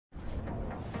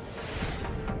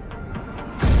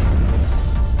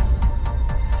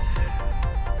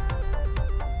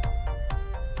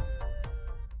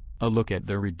A look at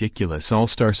the ridiculous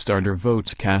All-Star starter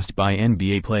votes cast by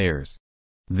NBA players.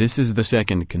 This is the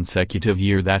second consecutive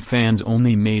year that fans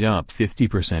only made up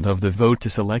 50% of the vote to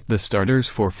select the starters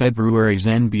for February's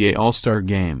NBA All-Star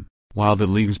Game, while the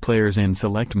league's players and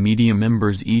select media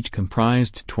members each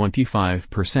comprised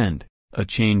 25%, a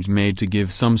change made to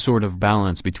give some sort of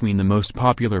balance between the most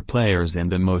popular players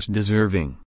and the most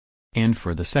deserving. And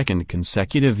for the second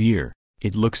consecutive year,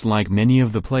 it looks like many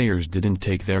of the players didn't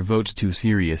take their votes too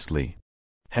seriously.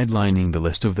 Headlining the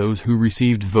list of those who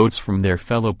received votes from their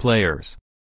fellow players: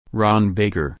 Ron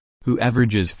Baker, who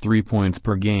averages 3 points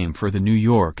per game for the New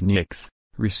York Knicks,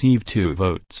 received 2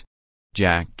 votes.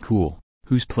 Jack Cooley,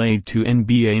 who's played 2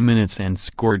 NBA minutes and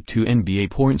scored 2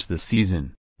 NBA points this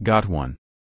season, got 1.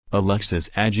 Alexis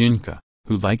Ajinca,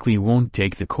 who likely won't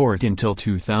take the court until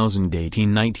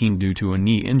 2018-19 due to a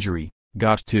knee injury,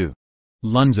 got 2.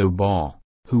 Lonzo Ball,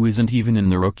 who isn't even in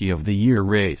the Rookie of the Year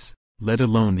race, let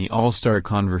alone the All-Star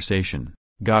conversation,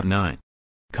 got 9.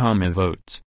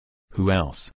 Votes. Who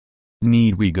else?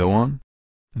 Need we go on?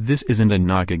 This isn't a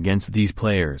knock against these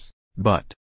players,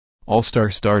 but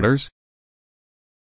All-Star starters?